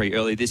Grand Prix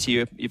earlier this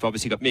year. You've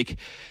obviously got Mick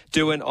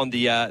Doohan on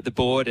the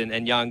board,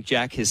 and young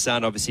Jack, his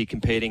son, obviously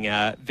competing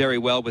very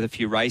well with a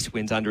few race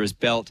wins under his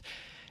belt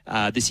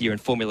this year in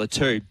Formula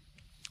 2.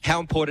 How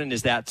important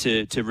is that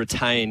to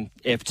retain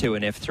F2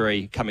 and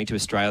F3 coming to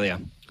Australia?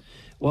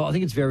 Well, I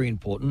think it's very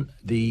important.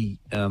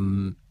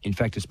 In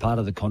fact, it's part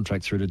of the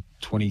contract through to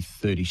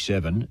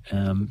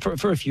 2037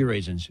 for a few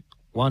reasons.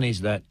 One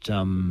is that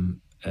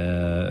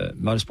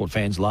motorsport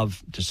fans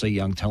love to see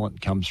young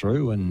talent come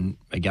through, and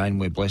again,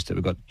 we're blessed that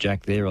we've got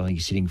Jack there. I think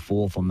he's sitting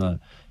 4th on the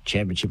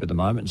championship at the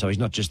moment, so he's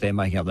not just there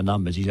making up the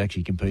numbers; he's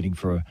actually competing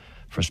for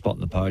a spot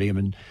in the podium.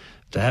 And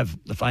to have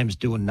the famous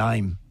Doohan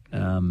name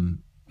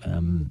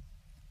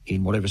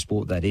in whatever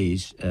sport that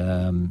is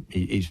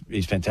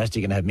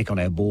fantastic, and to have Mick on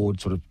our board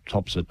sort of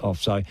tops it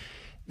off. So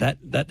that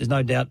there's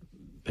no doubt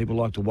people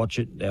like to watch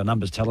it. Our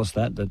numbers tell us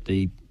that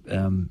the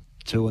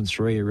 2 and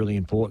 3 are really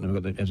important.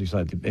 We've got, as we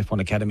say, the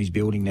F1 Academy's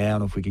building now,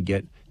 and if we could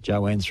get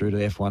Joanne through to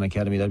the F1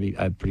 Academy, that'd be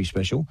pretty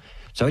special.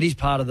 So it is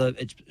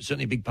it's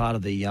certainly a big part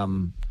of the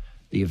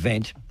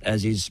event,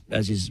 as is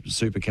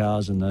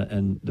supercars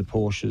and the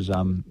Porsches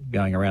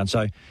going around.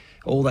 So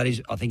all that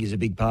I think is a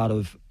big part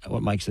of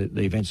what makes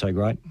the event so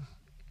great.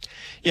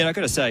 Yeah, and I've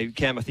got to say,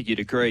 Cam, I think you'd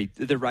agree.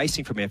 The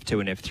racing from F2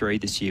 and F3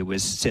 this year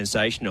was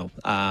sensational.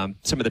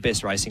 Some of the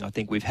best racing I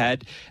think we've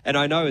had. And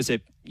I know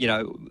it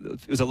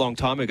was a long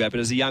time ago, but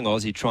as a young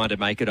Aussie trying to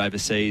make it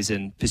overseas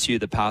and pursue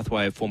the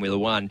pathway of Formula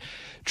One,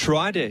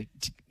 trying to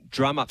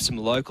drum up some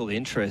local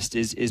interest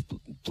is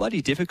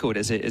bloody difficult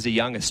as a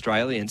young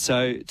Australian.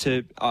 So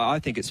I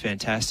think it's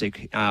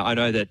fantastic. I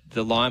know that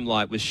the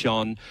limelight was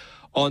shone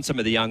on some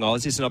of the young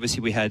Aussies, and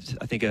obviously we had,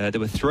 I think there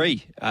were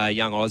 3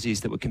 young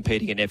Aussies that were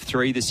competing in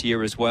F3 this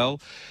year as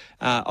well.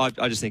 I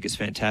just think it's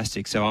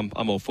fantastic, so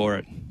I'm all for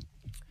it.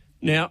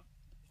 Now,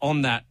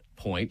 on that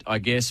point, I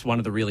guess one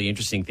of the really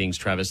interesting things,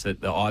 Travis,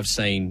 that I've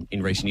seen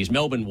in recent years,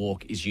 Melbourne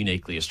Walk is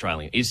uniquely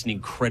Australian. It's an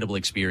incredible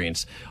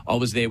experience. I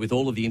was there with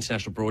all of the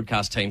international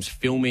broadcast teams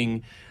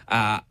filming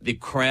the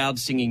crowd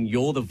singing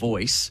 "You're the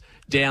Voice"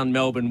 down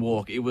Melbourne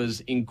Walk. It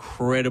was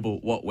incredible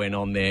what went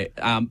on there.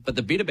 But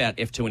the bit about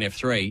F2 and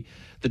F3,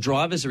 the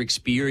drivers are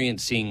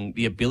experiencing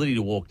the ability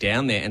to walk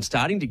down there and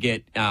starting to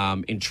get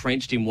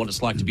entrenched in what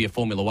it's like to be a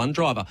Formula One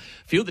driver.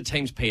 A few of the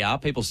team's PR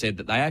people said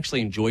that they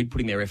actually enjoyed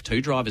putting their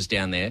F2 drivers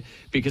down there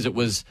because it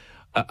was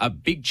a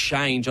big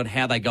change on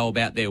how they go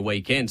about their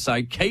weekend.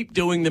 So keep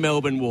doing the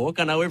Melbourne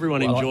Walk. I know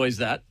everyone enjoys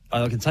that.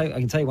 I can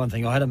tell you one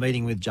thing. I had a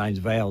meeting with James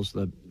Vowles,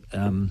 the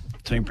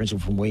team principal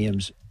from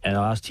Williams, and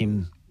I asked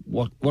him,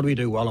 what do we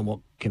do well and what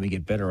can we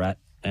get better at?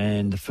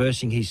 And the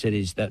first thing he said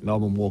is that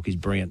Melbourne Walk is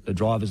brilliant. The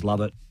drivers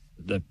love it.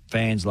 The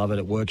fans love it.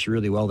 It works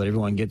really well that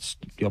everyone gets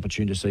the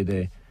opportunity to see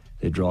their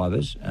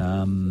drivers.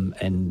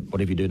 And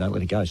whatever you do, don't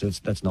let it go. So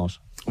that's nice.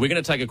 We're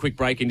going to take a quick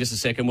break in just a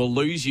second. We'll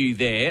lose you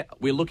there.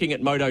 We're looking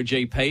at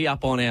MotoGP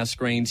up on our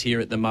screens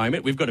here at the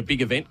moment. We've got a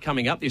big event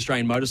coming up, the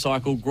Australian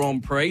Motorcycle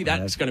Grand Prix.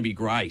 That's going to be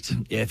great.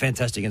 Yeah,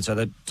 fantastic. And so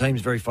the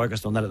team's very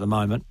focused on that at the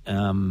moment.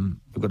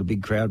 We've got a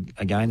big crowd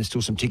again. There's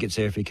still some tickets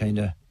there if you're keen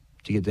to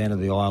get down to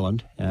the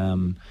island.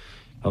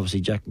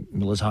 Obviously, Jack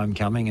Miller's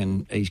homecoming,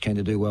 and he's keen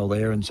to do well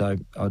there, and so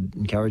I'd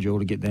encourage you all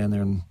to get down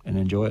there and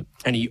enjoy it.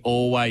 And he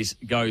always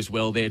goes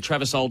well there.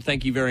 Travis Auld,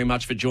 thank you very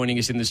much for joining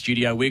us in the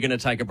studio. We're going to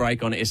take a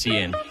break on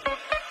SEN.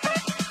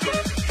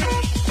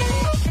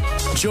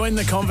 Join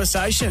the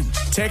conversation.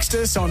 Text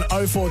us on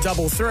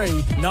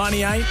 0433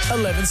 98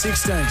 11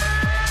 16.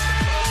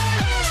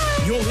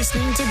 You're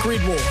listening to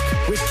Grid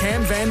Walk with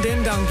Cam van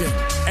den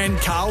Dungan and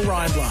Carl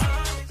Reindler.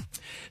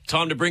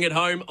 Time to bring it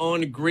home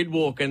on Grid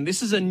Walk, and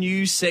this is a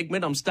new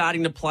segment I'm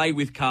starting to play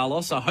with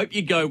Carlos. I hope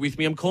you go with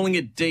me. I'm calling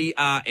it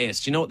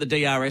DRS. Do you know what the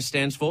DRS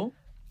stands for?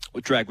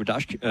 Drag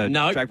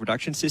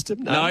reduction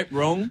system? No,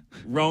 wrong.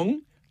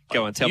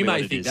 Go on, tell me you what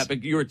may it think is. that,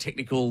 but you're a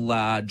technical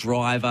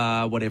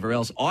driver, whatever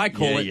else. I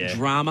call it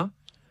drama,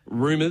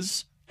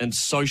 rumours, and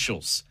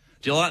socials.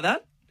 Do you like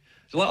that?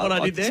 Do you like what I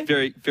did there? It's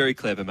very, very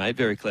clever, mate.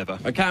 Very clever.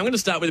 Okay, I'm going to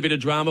start with a bit of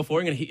drama for you.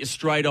 I'm going to hit you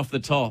straight off the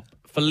top.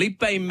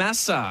 Felipe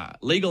Massa,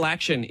 legal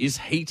action is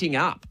heating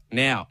up.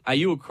 Now, are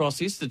you across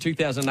this? The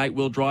 2008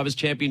 World Drivers'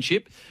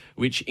 Championship,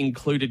 which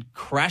included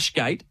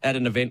Crashgate at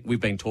an event we've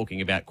been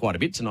talking about quite a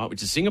bit tonight,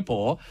 which is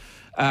Singapore.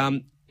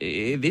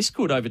 This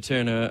could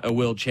overturn a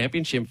world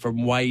championship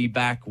from way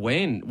back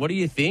when. What do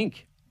you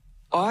think?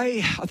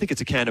 I think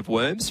it's a can of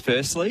worms,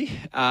 firstly.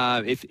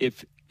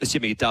 If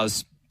assuming it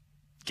does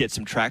get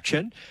some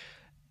traction.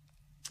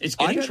 It's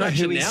getting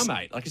traction now,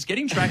 mate. Like, it's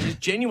getting traction. It's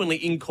genuinely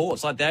in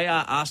courts. Like, they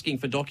are asking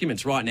for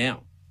documents right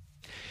now.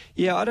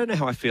 Yeah, I don't know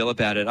how I feel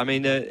about it. I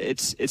mean,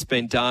 it's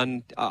been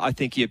done. I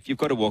think you've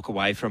got to walk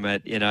away from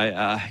it. You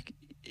know,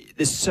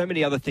 there's so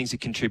many other things that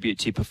contribute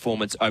to your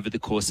performance over the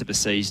course of a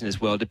season as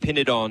well,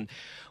 depended on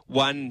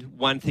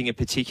one thing in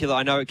particular.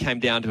 I know it came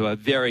down to a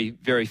very,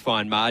 very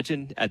fine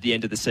margin at the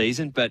end of the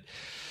season, but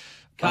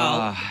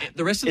Carl,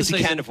 the rest of the season,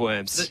 it's a can of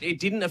worms. It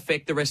didn't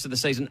affect the rest of the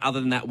season other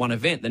than that one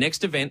event. The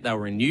next event, they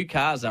were in new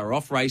cars, they were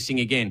off racing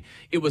again.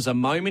 It was a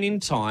moment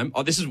in time.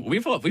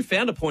 We've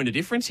found a point of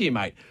difference here,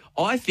 mate.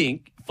 I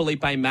think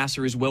Felipe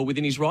Massa is well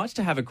within his rights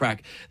to have a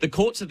crack. The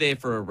courts are there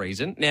for a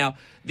reason. Now,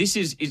 this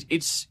is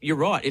you're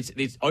right.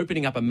 It's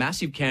opening up a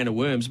massive can of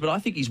worms, but I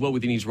think he's well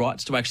within his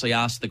rights to actually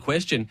ask the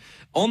question.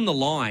 On the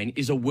line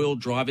is a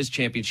World Drivers'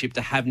 Championship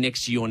to have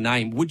next to your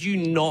name. Would you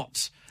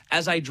not,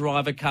 as a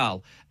driver,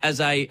 Carl, as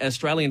a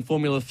Australian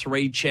Formula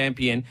 3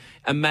 champion,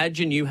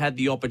 imagine you had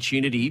the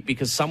opportunity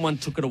because someone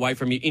took it away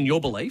from you, in your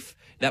belief?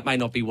 That may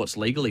not be what's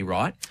legally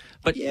right,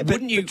 but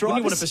wouldn't you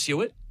want to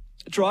pursue it?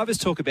 Drivers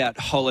talk about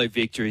hollow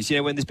victories. You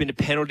know, when there's been a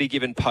penalty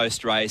given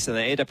post-race and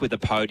they end up with a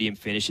podium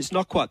finish, it's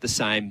not quite the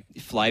same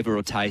flavour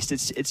or taste.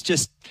 It's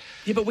just...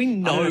 Yeah, but we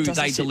know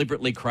they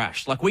deliberately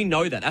crashed. Like, we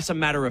know that. That's a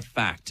matter of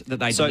fact that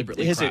they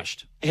deliberately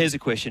crashed. Here's a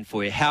question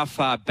for you. How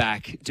far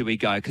back do we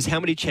go? Because how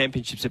many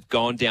championships have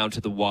gone down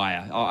to the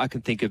wire? I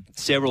can think of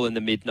several in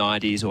the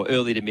mid-90s or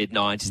early to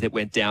mid-90s that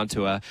went down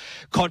to a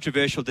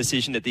controversial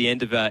decision at the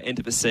end of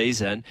a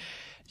season.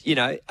 You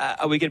know,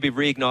 are we going to be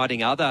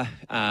reigniting other,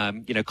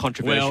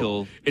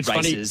 controversial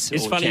races?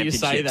 It's funny you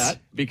say that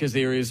because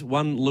there is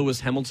one Lewis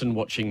Hamilton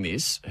watching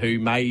this who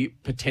may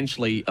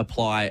potentially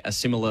apply a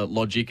similar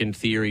logic and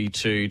theory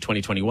to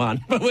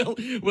 2021. But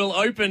we'll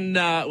open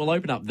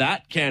up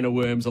that can of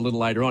worms a little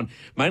later on.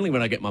 Mainly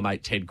when I get my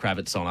mate Ted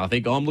Kravitz on. I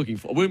think I'm looking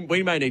for.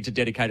 We may need to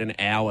dedicate an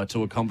hour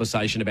to a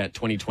conversation about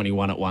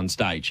 2021 at one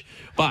stage.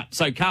 But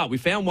so, Carl, we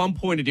found one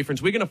point of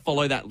difference. We're going to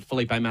follow that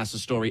Felipe Massa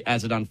story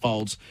as it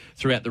unfolds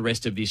throughout the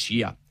rest of this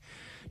year.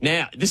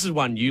 Now, this is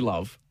one you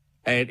love,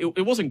 and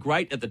it wasn't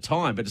great at the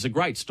time, but it's a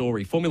great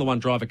story. Formula One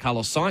driver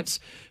Carlos Sainz,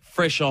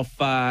 fresh off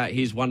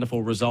his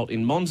wonderful result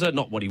in Monza,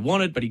 not what he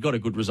wanted, but he got a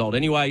good result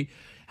anyway,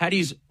 had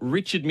his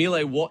Richard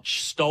Mille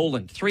watch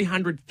stolen,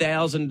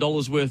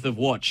 $300,000 worth of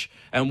watch.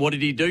 And what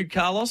did he do,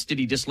 Carlos? Did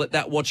he just let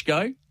that watch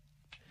go?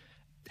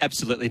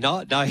 Absolutely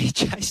not. No, he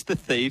chased the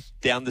thief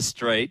down the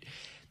street,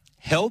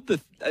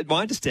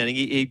 my understanding,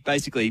 he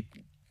basically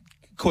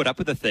caught up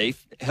with the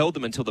thief, held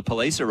them until the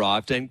police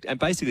arrived, and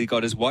basically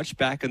got his watch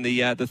back, and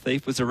the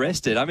thief was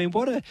arrested. I mean,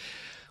 what a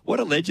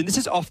legend. This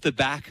is off the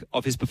back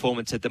of his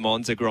performance at the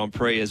Monza Grand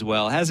Prix as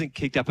well. Hasn't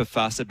kicked up a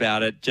fuss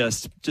about it.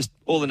 Just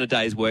all in a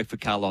day's work for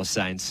Carlos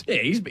Sainz.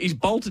 Yeah, he's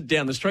bolted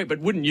down the street, but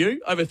wouldn't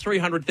you? Over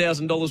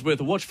 $300,000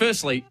 worth of watch.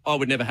 Firstly, I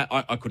would never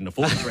I couldn't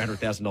afford a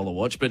 $300,000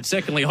 watch, but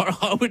secondly,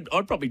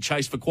 I'd probably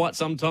chase for quite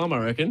some time, I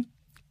reckon.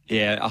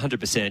 Yeah,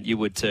 100% you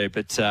would too.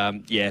 But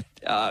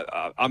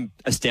I'm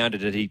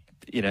astounded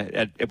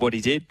at what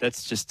he did.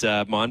 That's just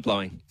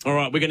mind-blowing. All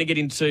right, we're going to get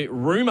into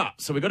rumour.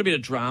 So we've got a bit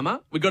of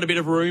drama. We've got a bit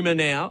of rumour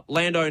now.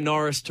 Lando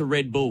Norris to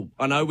Red Bull.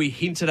 I know we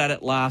hinted at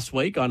it last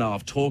week. I know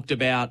I've talked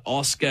about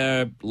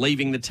Oscar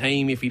leaving the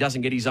team if he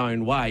doesn't get his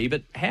own way.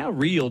 But how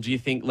real do you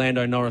think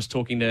Lando Norris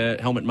talking to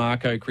Helmut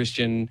Marko,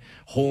 Christian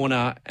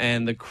Horner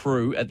and the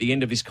crew at the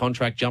end of this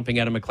contract jumping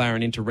out of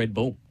McLaren into Red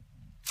Bull?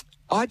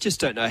 I just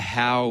don't know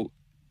how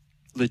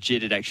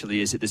legit it actually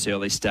is at this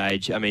early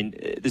stage. I mean,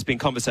 there's been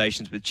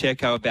conversations with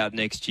Checo about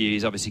next year.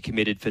 He's obviously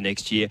committed for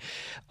next year.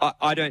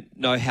 I don't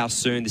know how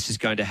soon this is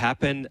going to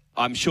happen.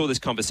 I'm sure there's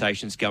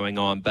conversations going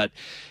on, but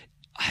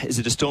is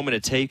it a storm in a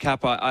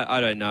teacup?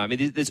 I don't know. I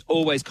mean, there's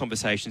always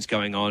conversations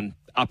going on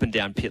up and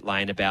down pit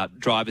lane about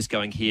drivers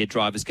going here,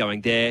 drivers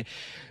going there.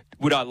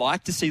 Would I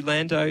like to see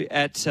Lando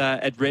at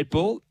Red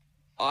Bull?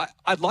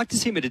 I'd like to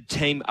see him at a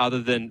team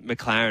other than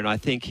McLaren. I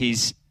think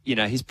he's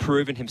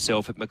proven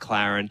himself at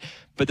McLaren,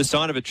 but the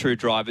sign of a true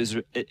driver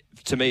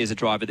to me is a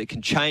driver that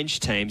can change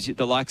teams,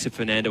 the likes of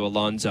Fernando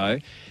Alonso,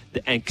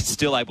 and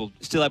still able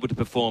to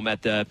perform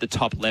at the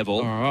top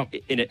level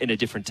in a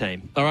different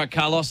team. All right,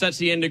 Carlos, that's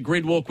the end of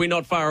Grid Walk. We're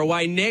not far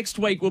away. Next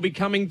week, we'll be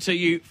coming to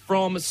you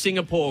from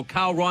Singapore.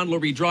 Carl Ryan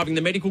will be driving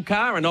the medical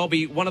car, and I'll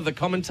be one of the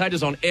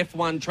commentators on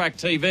F1 Track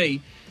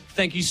TV.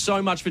 Thank you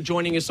so much for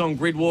joining us on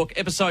Grid Walk.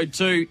 Episode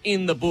 2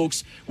 in the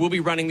books. We'll be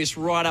running this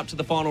right up to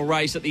the final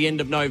race at the end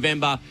of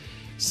November.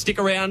 Stick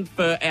around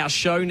for our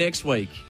show next week.